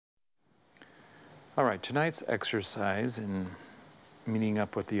All right, tonight's exercise in meeting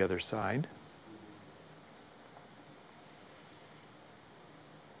up with the other side.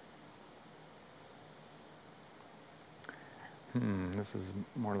 This is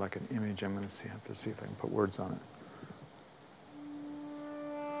more like an image. I'm going to have to see if I can put words on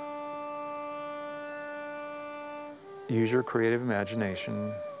it. Use your creative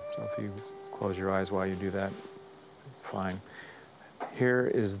imagination. So if you close your eyes while you do that, fine.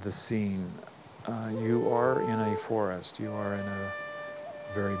 Here is the scene. You are in a forest. You are in a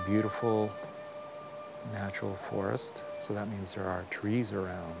very beautiful natural forest. So that means there are trees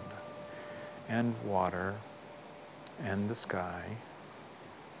around, and water, and the sky.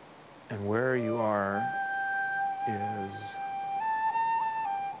 And where you are is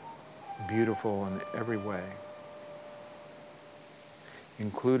beautiful in every way,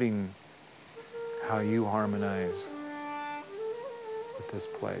 including how you harmonize with this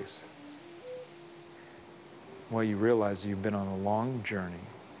place. Well, you realize you've been on a long journey,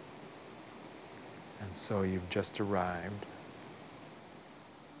 and so you've just arrived.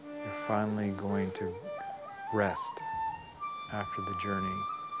 You're finally going to rest after the journey,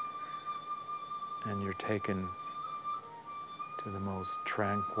 and you're taken to the most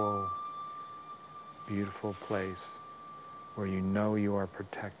tranquil, beautiful place where you know you are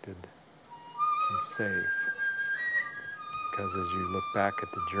protected and safe. Because as you look back at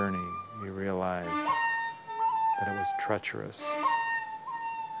the journey, you realize that it was treacherous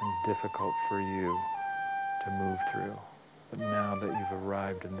and difficult for you to move through. But now that you've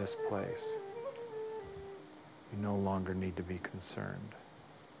arrived in this place, you no longer need to be concerned.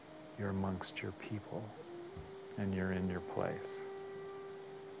 You're amongst your people, and you're in your place.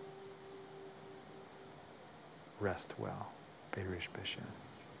 Rest well. Beirish Bishan.